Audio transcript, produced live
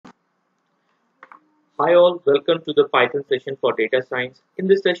Hi all, welcome to the Python session for data science. In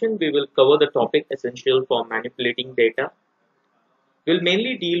this session, we will cover the topic essential for manipulating data. We'll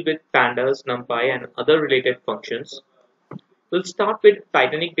mainly deal with pandas, numpy and other related functions. We'll start with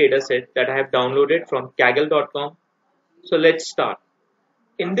Titanic dataset that I have downloaded from kaggle.com. So let's start.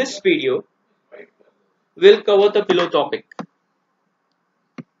 In this video, we'll cover the below topic.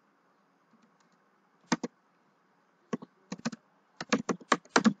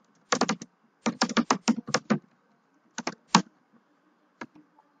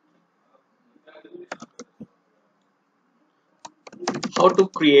 How to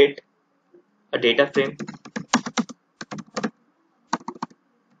create a data frame,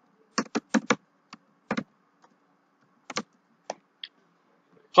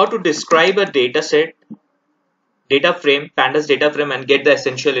 how to describe a dataset, data frame, pandas data frame and get the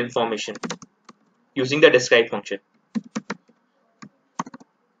essential information using the describe function.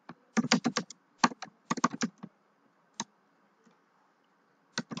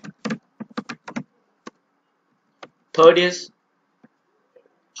 Third is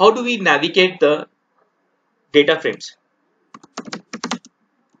how do we navigate the data frames.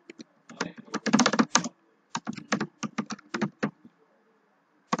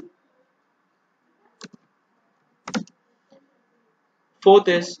 Fourth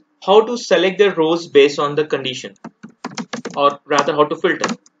is how to select the rows based on the condition, or rather how to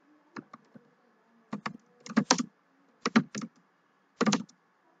filter.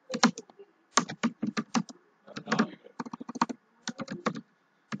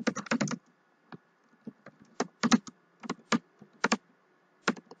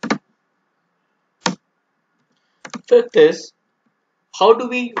 Fifth is how do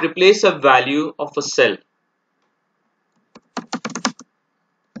we replace a value of a cell.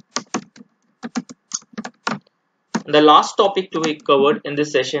 And the last topic to be covered in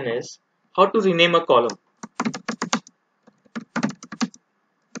this session is how to rename a column.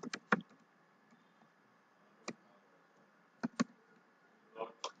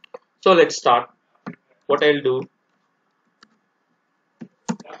 So let's start. What I'll do.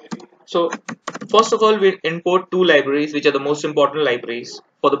 So first of all, we'll import two libraries which are the most important libraries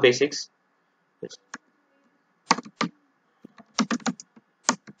for the basics.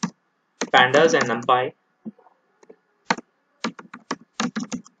 Pandas and numpy.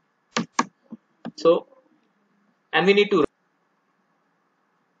 So, and we need to.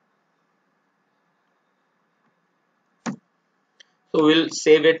 So we'll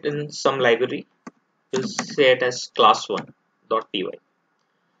save it in some library. We'll say it as class1.py.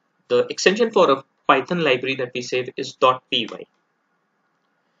 The extension for a Python library that we save is .py.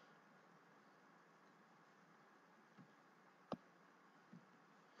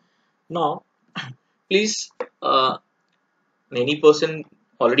 Now, please, many person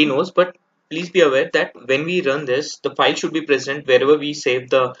already knows, but please be aware that when we run this, the file should be present wherever we save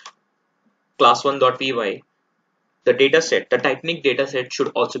the class1.py. The dataset, the Titanic dataset should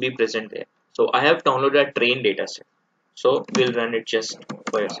also be present there. So I have downloaded a train dataset. So we'll run it just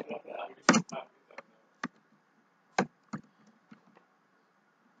for a second.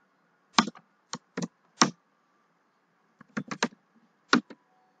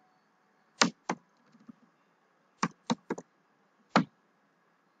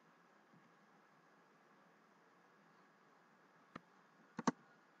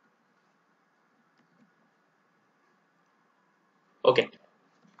 Okay.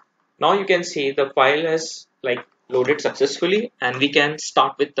 Now you can see the file has loaded successfully and we can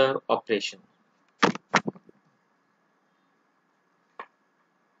start with the operation.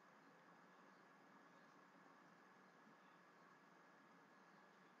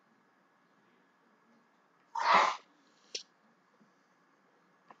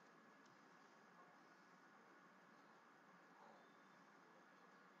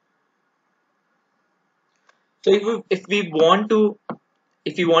 So if we want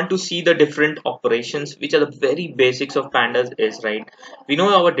to see the different operations, which are the very basics of pandas is, right, we know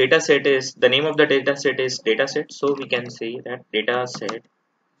our data set is, the name of the data set is dataset, so we can say that dataset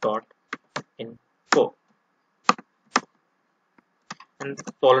dot info and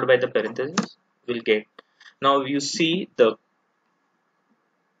followed by the parentheses we'll get. Now you see the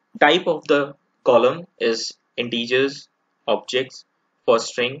type of the column is integers, objects for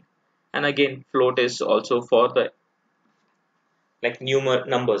string, and again float is also for the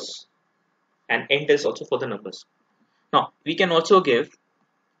numbers, and int is also for the numbers. Now we can also give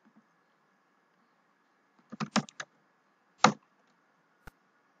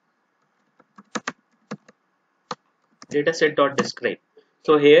dataset.describe.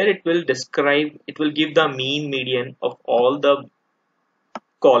 So here it will give the mean median of all the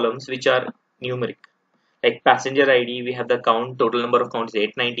columns which are numeric. Like passenger ID, we have the count, total number of counts is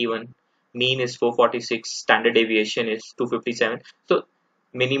 891, mean is 446, standard deviation is 257. So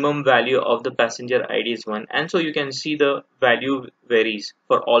minimum value of the passenger ID is 1, and so you can see the value varies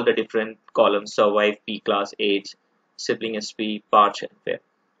for all the different columns: survive, P class, age, sibling SP, parch, and fare.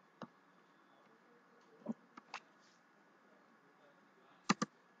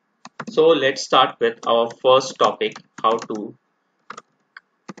 So let's start with our first topic: how to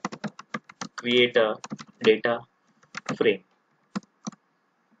create a data frame.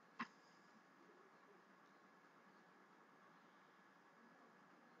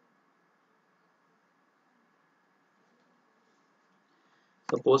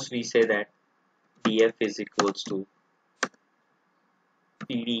 Suppose we say that df is equals to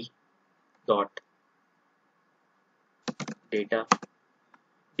pd dot data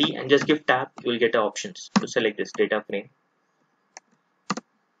d, and just give tab, you will get options to select this data frame.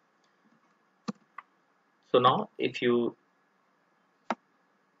 So now if you,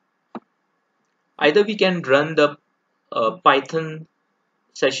 either we can run the Python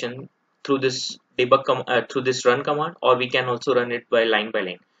session through this through this run command, or we can also run it by line.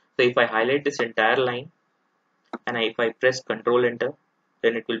 So if I highlight this entire line and if I press Control Enter,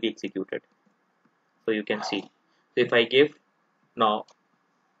 then it will be executed. So you can see. So if I give now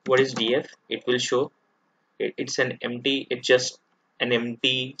what is df, it will show it's an empty. It's just an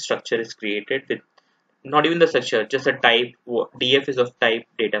empty structure is created with not even the structure, just a type. Df is of type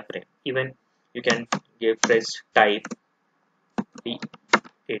data frame. Even you can give press type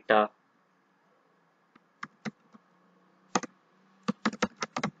data.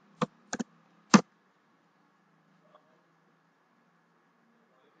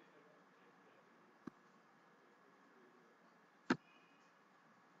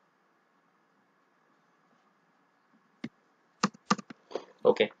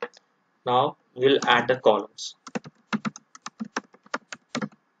 Okay, now we'll add the columns.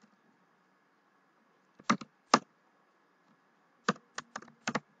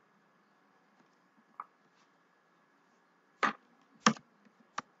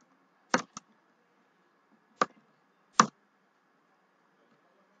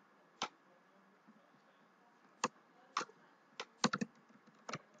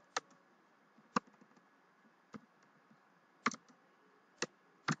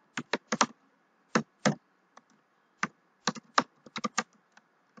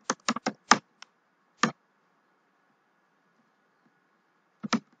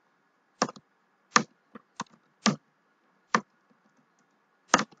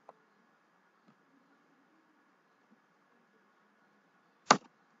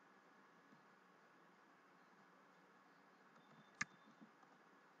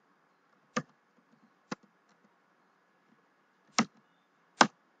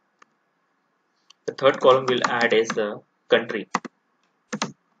 The third column we'll add is the country.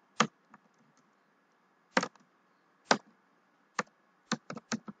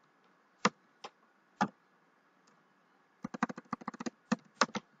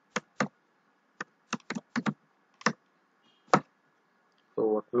 So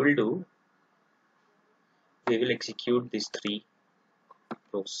what we will do, we will execute these three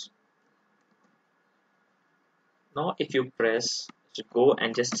rows. Now if you press to go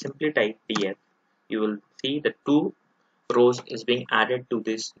and just simply type df, you will see the two rows is being added to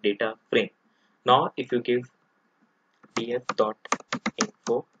this data frame. Now if you give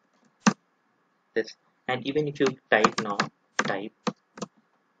df.info this, and even if you type now type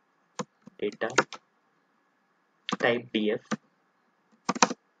data type df,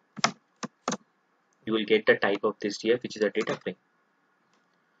 you will get the type of this df, which is a data frame.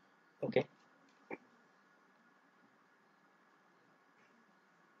 Okay,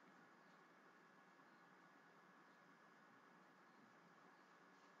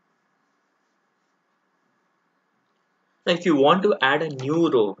 now if you want to add a new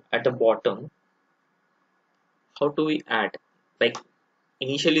row at the bottom, how do we add? Like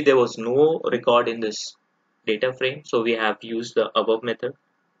initially there was no record in this data frame, so we have used the above method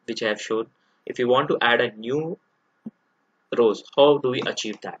which I have showed. If you want to add a new rows, how do we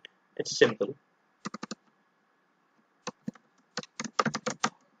achieve that? It's simple.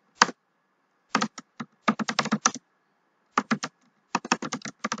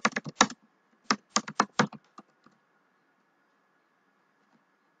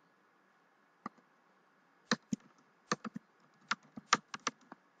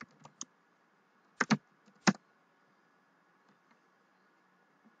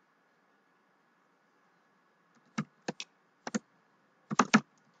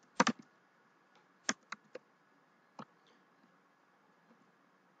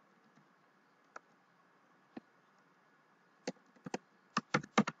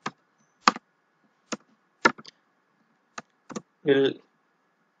 will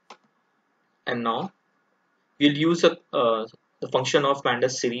and now we'll use the function of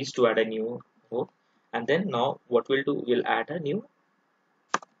pandas series to add a new row, and then now what we'll do, we'll add a new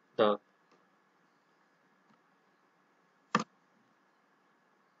the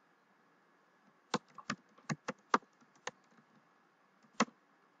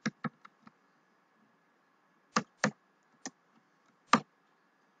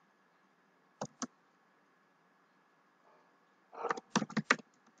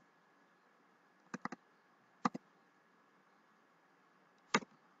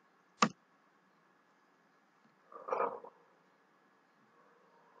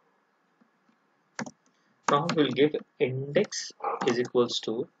now we'll give index is equals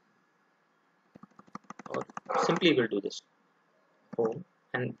to, or simply we'll do this home,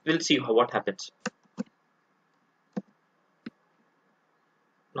 and we'll see what happens.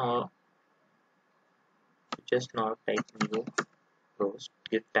 Now just now type new rows,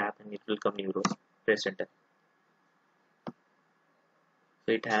 give tab, and it will come new rows. Press enter.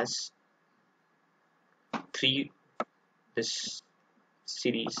 So it has three. This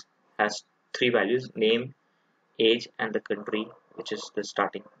series has three values: name, age, and the country, which is the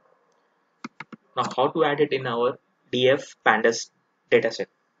starting. Now, how to add it in our df pandas dataset?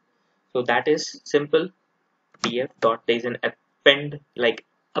 So that is simple. Df dot, there is an append. Like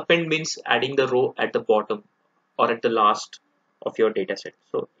append means adding the row at the bottom or at the last of your dataset.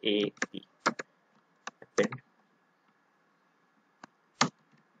 So a b append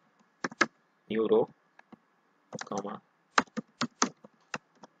new row, comma,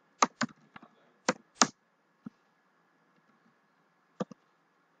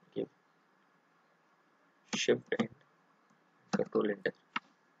 give shift and control enter,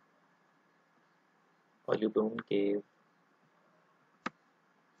 or you don't give.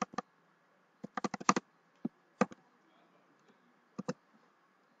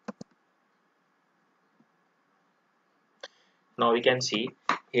 Now we can see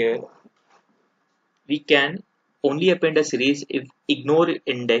here we can only append a series if ignore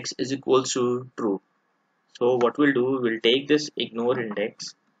index is equals to true. So what we'll do, we'll take this ignore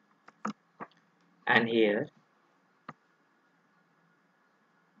index, and here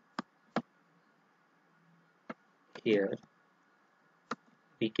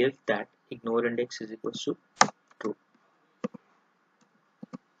we give that ignore index is equals to true.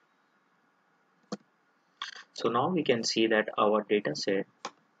 So now we can see that our data set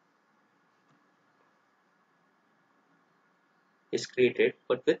is created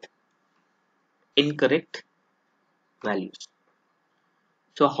but with incorrect values.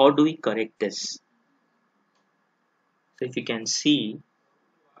 So how do we correct this? So if you can see,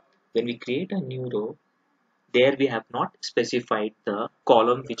 when we create a new row, there we have not specified the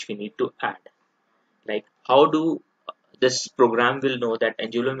column which we need to add. Like how do this program will know that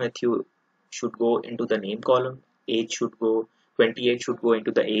Angelo Matthew should go into the name column, age should go, 28 should go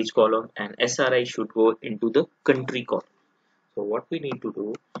into the age column, and SRI should go into the country column. So what we need to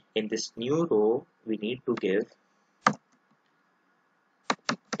do in this new row, we need to give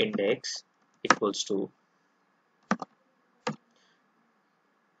index equals to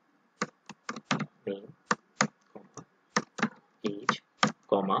name, age,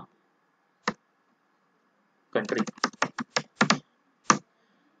 comma, country.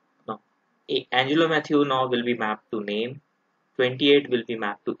 Now, Angelo Matthew now will be mapped to name, 28 will be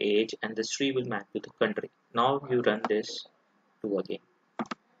mapped to age, and this 3 will map to the country. Now you run this to again.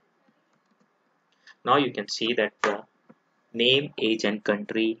 Now you can see that the name, age, and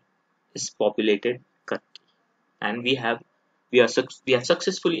country is populated correctly, and we have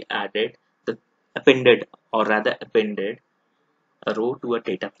successfully added the appended a row to a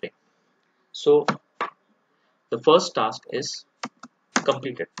data frame. So the first task is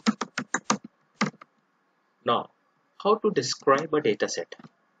completed. Now, how to describe a dataset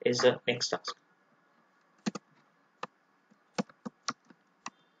is the next task.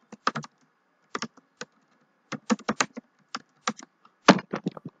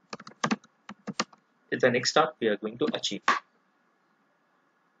 Is the next task we are going to achieve.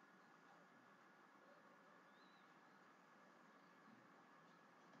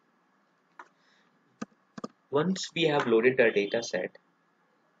 Once we have loaded the data set,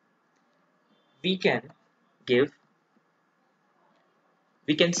 we can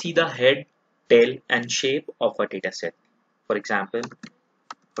see the head, tail, and shape of a data set. For example,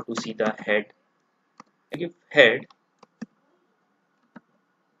 to see the head, I give head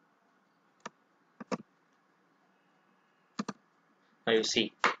now you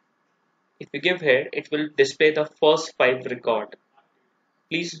see, if you give head, it will display the first 5 record.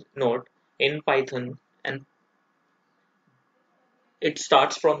 Please note, in Python and it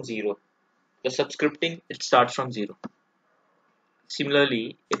starts from 0. The subscripting, it starts from 0.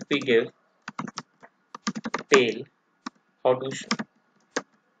 Similarly, if we give tail, how to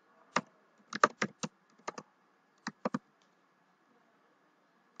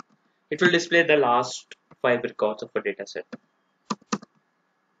it will display the last 5 records of a data set.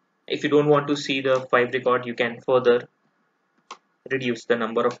 If you don't want to see the 5 record, you can further reduce the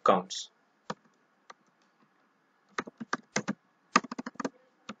number of counts.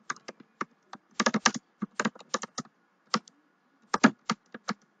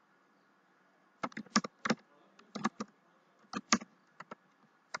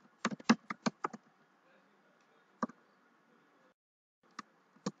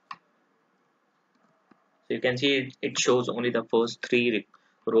 So you can see it shows only the first 3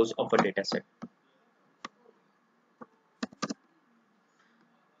 rows of a data set.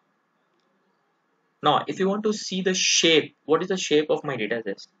 Now, if you want to see the shape, what is the shape of my data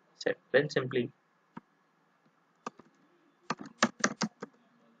set? Then simply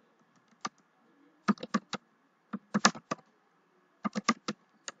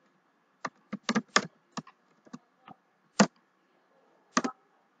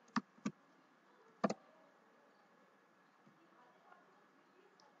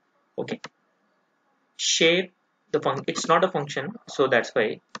okay, shape it's not a function, so that's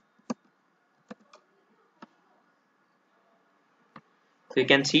why. So you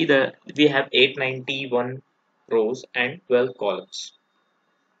can see we have 891 rows and 12 columns.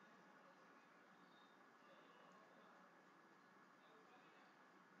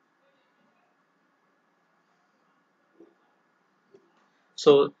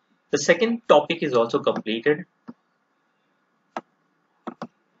 So the second topic is also completed.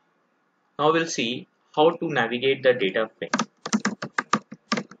 Now we'll see how to navigate the data frame.